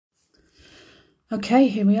Okay,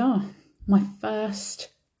 here we are. My first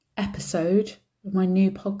episode of my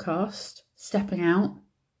new podcast, Stepping Out.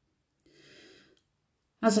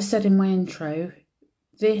 As I said in my intro,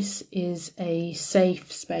 this is a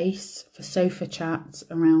safe space for sofa chats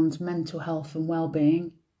around mental health and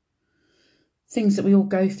well-being. Things that we all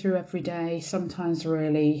go through every day, sometimes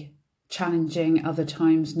really challenging, other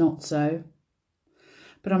times not so.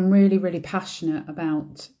 But I'm really passionate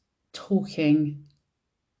about talking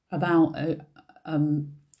about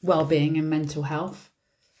well-being and mental health,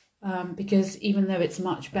 because even though it's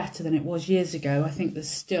much better than it was years ago, I think there's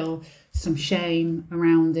still some shame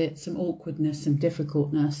around it, some awkwardness, some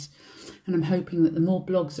difficultness, and I'm hoping that the more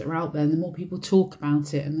blogs that are out there, and the more people talk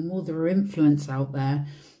about it, and the more there are influencers out there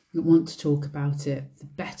that want to talk about it, the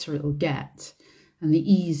better it'll get and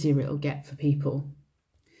the easier it'll get for people.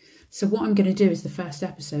 So what I'm going to do is the first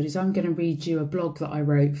episode is I'm going to read you a blog that I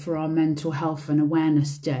wrote for our Mental Health and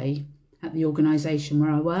Awareness Day at the organisation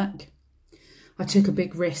where I work. I took a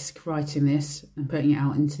big risk writing this and putting it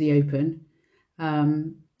out into the open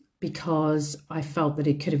because I felt that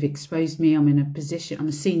it could have exposed me. I'm in a position, I'm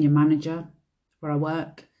a senior manager where I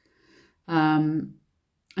work, and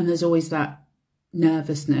there's always that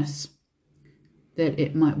nervousness that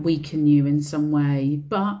it might weaken you in some way.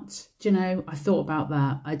 But, I thought about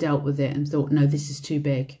that. I dealt with it and thought, no, this is too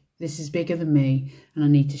big. This is bigger than me, and I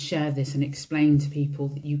need to share this and explain to people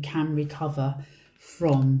that you can recover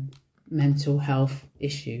from mental health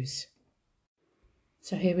issues.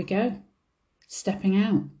 So here we go. Stepping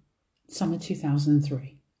Out, summer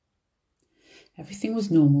 2003. Everything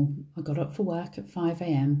was normal. I got up for work at 5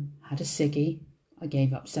 a.m, had a ciggy, I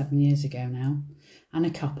gave up 7 years ago now, and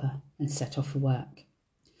a cuppa, and set off for work.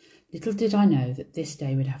 Little did I know that this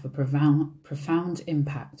day would have a profound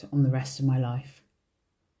impact on the rest of my life.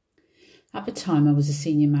 At the time, I was a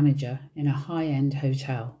senior manager in a high-end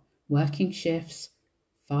hotel, working shifts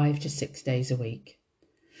 5 to 6 days a week.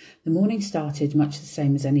 The morning started much the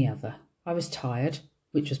same as any other. I was tired,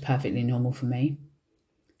 which was perfectly normal for me,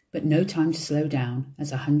 but no time to slow down,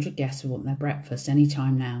 as 100 guests would want their breakfast any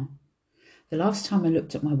time now. The last time I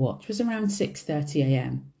looked at my watch was around 6:30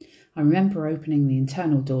 a.m. I remember opening the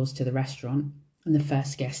internal doors to the restaurant and the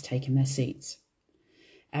first guests taking their seats.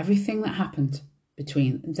 Everything that happened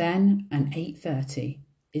between then and 8:30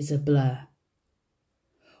 is a blur.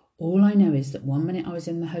 All I know is that 1 minute I was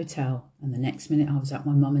in the hotel and the next minute I was at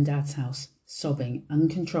my mum and dad's house, sobbing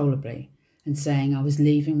uncontrollably and saying I was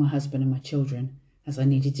leaving my husband and my children as I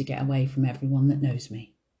needed to get away from everyone that knows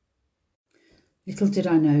me. Little did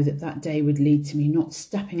I know that that day would lead to me not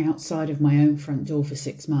stepping outside of my own front door for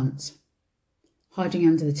 6 months, hiding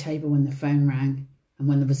under the table when the phone rang and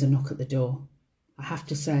when there was a knock at the door. I have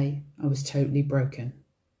to say, I was totally broken.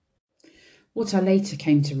 What I later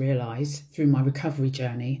came to realise through my recovery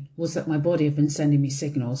journey was that my body had been sending me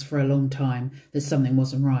signals for a long time that something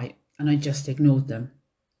wasn't right, and I just ignored them.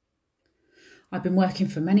 I'd been working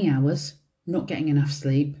for many hours, not getting enough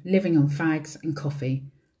sleep, living on fags and coffee,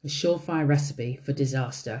 a surefire recipe for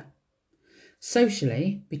disaster.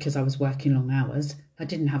 Socially, because I was working long hours, I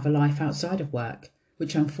didn't have a life outside of work,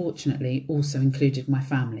 which unfortunately also included my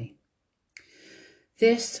family.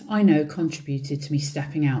 This, I know, contributed to me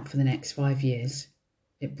stepping out for the next 5 years.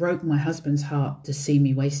 It broke my husband's heart to see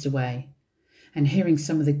me waste away and hearing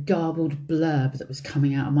some of the garbled blurb that was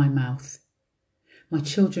coming out of my mouth. My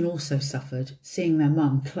children also suffered, seeing their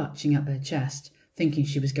mum clutching at their chest, thinking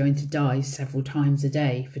she was going to die several times a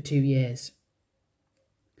day for 2 years.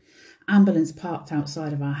 Ambulance parked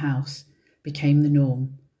outside of our house became the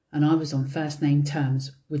norm, and I was on first name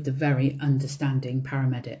terms with the very understanding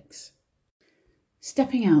paramedics.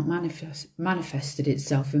 Stepping out manifested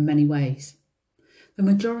itself in many ways. The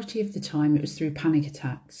majority of the time it was through panic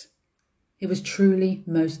attacks. It was truly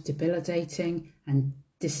the most debilitating and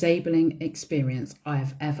disabling experience I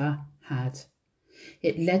have ever had.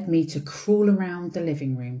 It led me to crawl around the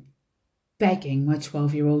living room, begging my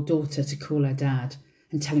 12-year-old daughter to call her dad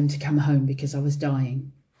and tell him to come home because I was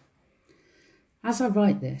dying. As I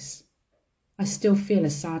write this, I still feel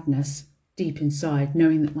a sadness deep inside,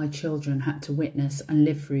 knowing that my children had to witness and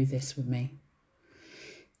live through this with me.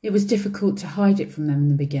 It was difficult to hide it from them in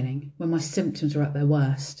the beginning, when my symptoms were at their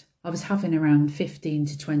worst. I was having around 15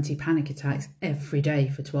 to 20 panic attacks every day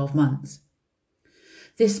for 12 months.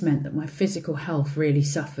 This meant that my physical health really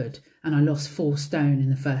suffered, and I lost 4 stone in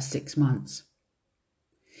the first 6 months.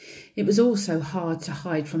 It was also hard to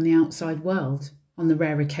hide from the outside world on the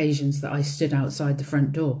rare occasions that I stood outside the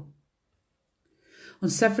front door. On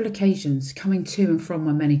several occasions, coming to and from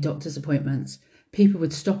my many doctor's appointments, people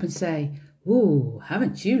would stop and say, "Ooh,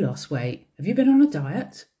 haven't you lost weight? Have you been on a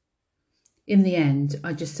diet?" In the end,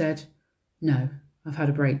 I just said, No, I've had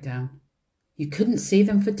a breakdown. You couldn't see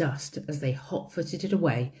them for dust as they hot-footed it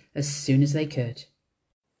away as soon as they could.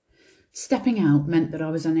 Stepping out meant that I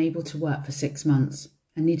was unable to work for 6 months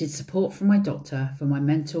and needed support from my doctor for my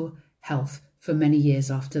mental health for many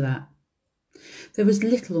years after that. There was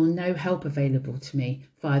little or no help available to me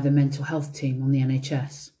via the mental health team on the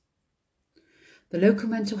NHS. The local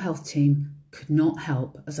mental health team could not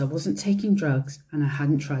help as I wasn't taking drugs and I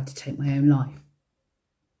hadn't tried to take my own life.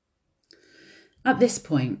 At this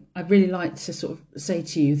point, I'd really like to sort of say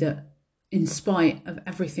to you that in spite of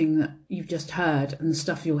everything that you've just heard and the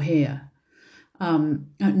stuff you'll hear,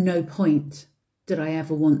 at no point did I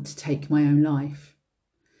ever want to take my own life.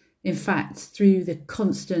 In fact, through the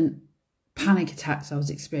constant panic attacks I was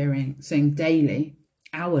experiencing daily,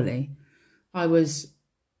 hourly, I was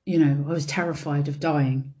terrified of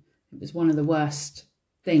dying. It was one of the worst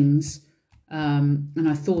things, and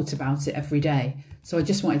I thought about it every day. So I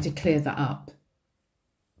just wanted to clear that up.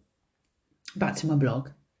 Back to my blog.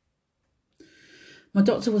 My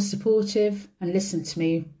doctor was supportive and listened to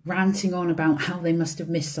me ranting on about how they must have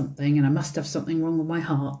missed something and I must have something wrong with my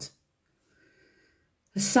heart.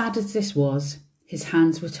 As sad as this was, his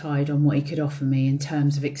hands were tied on what he could offer me in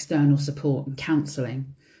terms of external support and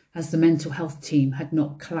counselling, as the mental health team had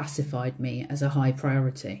not classified me as a high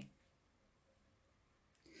priority.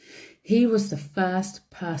 He was the first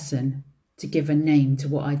person to give a name to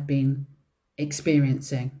what I'd been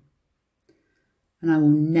experiencing, and I will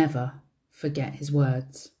never forget his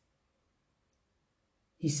words.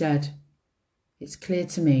 He said, "It's clear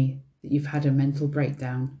to me that you've had a mental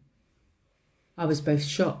breakdown." I was both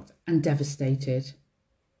shocked and devastated.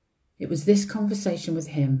 It was this conversation with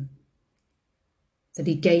him that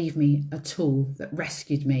he gave me a tool that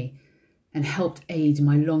rescued me and helped aid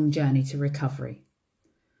my long journey to recovery.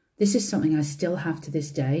 This is something I still have to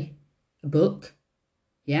this day. A book.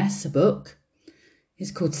 Yes, a book.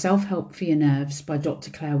 It's called Self-Help for Your Nerves by Dr.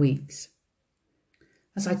 Claire Weekes.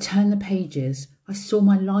 As I turned the pages, I saw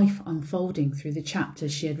my life unfolding through the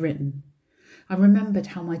chapters she had written. I remembered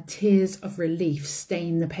how my tears of relief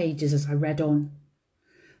stained the pages as I read on.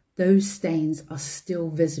 Those stains are still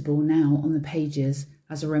visible now on the pages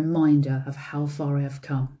as a reminder of how far I have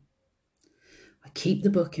come. I keep the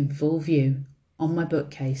book in full view on my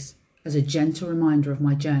bookcase as a gentle reminder of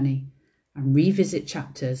my journey and revisit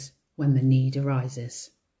chapters when the need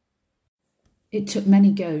arises. It took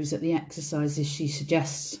many goes at the exercises she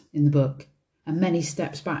suggests in the book and many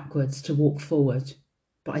steps backwards to walk forward,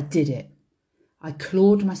 but I did it. I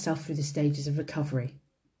clawed myself through the stages of recovery.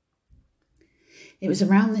 It was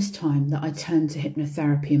around this time that I turned to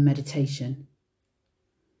hypnotherapy and meditation.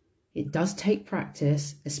 It does take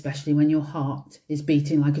practice, especially when your heart is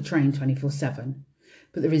beating like a train 24/7,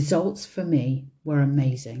 but the results for me were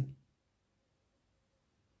amazing.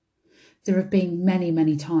 There have been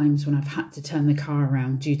many times when I've had to turn the car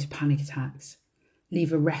around due to panic attacks,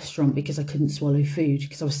 leave a restaurant because I couldn't swallow food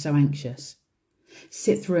because I was so anxious,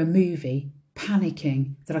 sit through a movie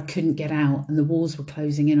panicking that I couldn't get out and the walls were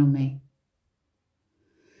closing in on me.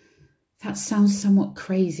 That sounds somewhat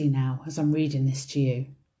crazy now as I'm reading this to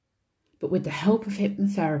you, but with the help of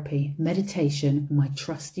hypnotherapy, meditation and my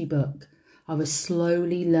trusty book, I was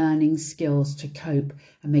slowly learning skills to cope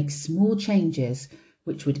and make small changes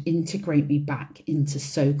which would integrate me back into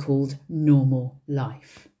so-called normal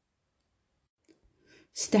life.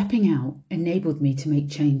 Stepping out enabled me to make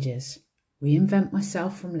changes, reinvent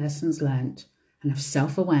myself from lessons learnt, and have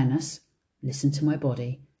self-awareness, listen to my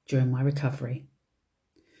body during my recovery.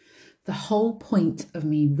 The whole point of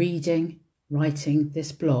me reading, writing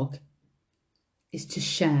this blog is to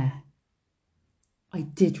share. I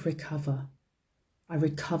did recover. I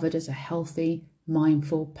recovered as a healthy,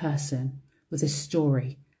 mindful person with a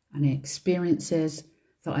story and experiences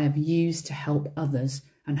that I have used to help others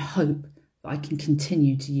and hope that I can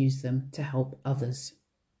continue to use them to help others.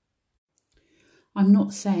 I'm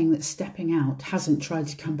not saying that stepping out hasn't tried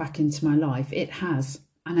to come back into my life. It has,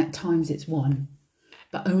 and at times it's won,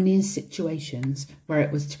 but only in situations where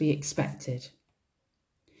it was to be expected.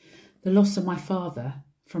 The loss of my father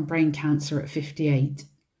from brain cancer at 58,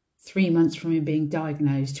 3 months from him being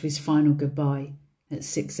diagnosed to his final goodbye at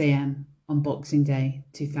 6 a.m. on Boxing Day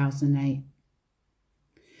 2008.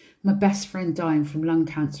 My best friend dying from lung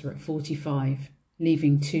cancer at 45,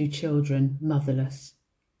 leaving 2 children motherless.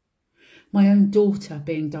 My own daughter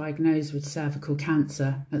being diagnosed with cervical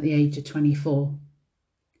cancer at the age of 24.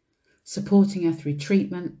 Supporting her through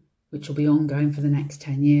treatment, which will be ongoing for the next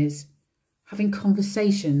 10 years. Having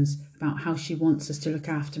conversations about how she wants us to look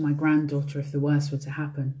after my granddaughter if the worst were to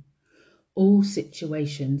happen. All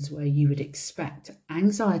situations where you would expect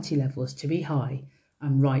anxiety levels to be high,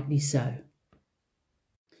 and rightly so.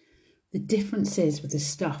 The difference is with the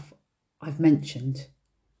stuff I've mentioned,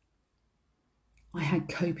 I had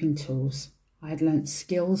coping tools. I had learnt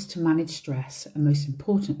skills to manage stress, and most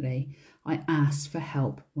importantly, I asked for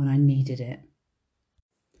help when I needed it.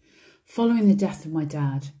 Following the death of my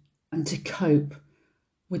dad, and to cope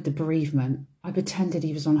with the bereavement, I pretended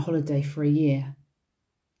he was on holiday for a year.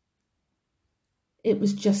 It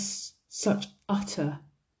was just such utter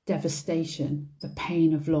devastation, the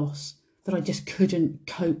pain of loss, that I just couldn't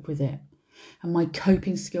cope with it. And my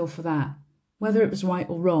coping skill for that, whether it was right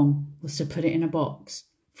or wrong, was to put it in a box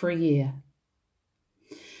for a year.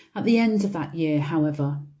 At the end of that year,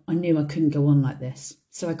 however, I knew I couldn't go on like this,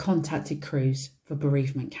 so I contacted Cruse for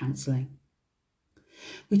bereavement counselling.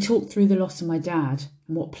 We talked through the loss of my dad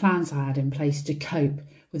and what plans I had in place to cope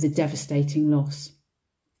with the devastating loss.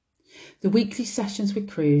 The weekly sessions with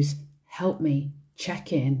Cruse helped me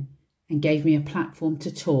check in and gave me a platform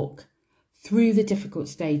to talk through the difficult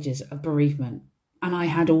stages of bereavement. And I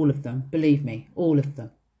had all of them, believe me, all of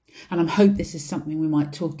them. And I hope this is something we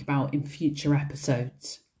might talk about in future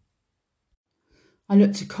episodes. I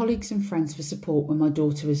looked to colleagues and friends for support when my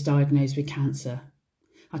daughter was diagnosed with cancer.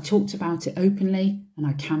 I talked about it openly and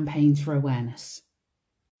I campaigned for awareness.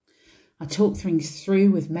 I talked things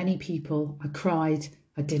through with many people. I cried.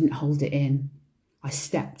 I didn't hold it in. I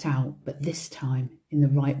stepped out, but this time in the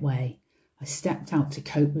right way. I stepped out to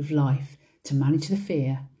cope with life, to manage the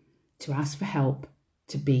fear, to ask for help,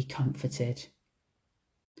 to be comforted.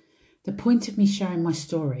 The point of me sharing my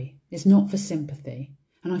story is not for sympathy,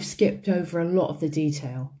 and I've skipped over a lot of the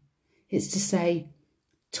detail. It's to say,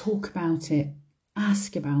 talk about it,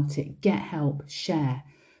 ask about it, get help, share.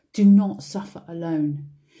 Do not suffer alone.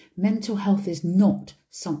 Mental health is not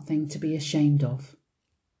something to be ashamed of.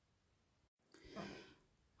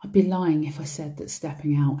 I'd be lying if I said that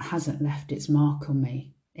stepping out hasn't left its mark on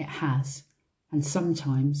me. It has, and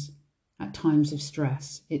sometimes, at times of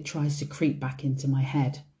stress, it tries to creep back into my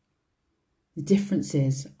head. The difference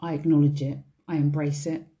is I acknowledge it, I embrace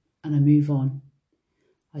it, and I move on.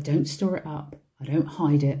 I don't store it up, I don't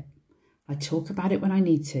hide it. I talk about it when I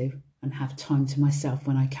need to and have time to myself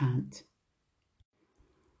when I can't.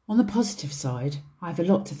 On the positive side, I have a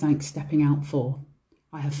lot to thank stepping out for.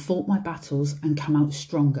 I have fought my battles and come out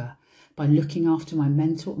stronger by looking after my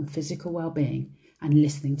mental and physical well-being and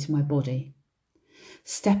listening to my body.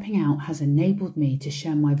 Stepping out has enabled me to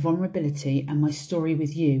share my vulnerability and my story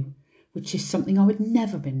with you, which is something I would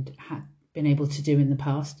never been able to do in the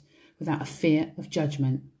past without a fear of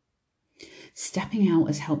judgment. Stepping out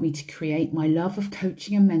has helped me to create my love of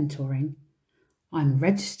coaching and mentoring. I'm a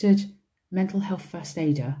registered mental health first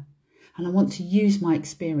aider, and I want to use my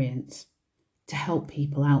experience to help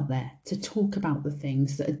people out there to talk about the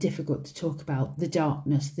things that are difficult to talk about, the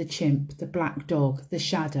darkness, the chimp, the black dog, the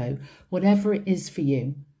shadow, whatever it is for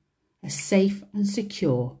you, a safe and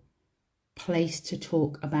secure place to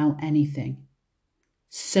talk about anything.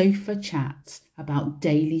 Sofa chats about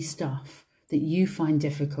daily stuff that you find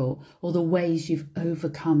difficult or the ways you've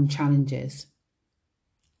overcome challenges.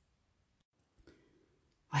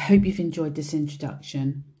 I hope you've enjoyed this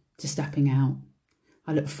introduction to stepping out.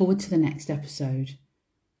 I look forward to the next episode,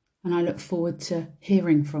 and I look forward to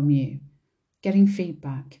hearing from you, getting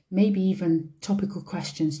feedback, maybe even topical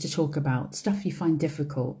questions to talk about, stuff you find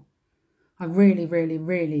difficult. I really, really,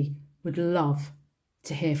 really would love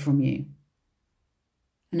to hear from you.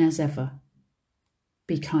 And as ever,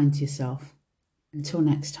 be kind to yourself. Until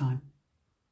next time.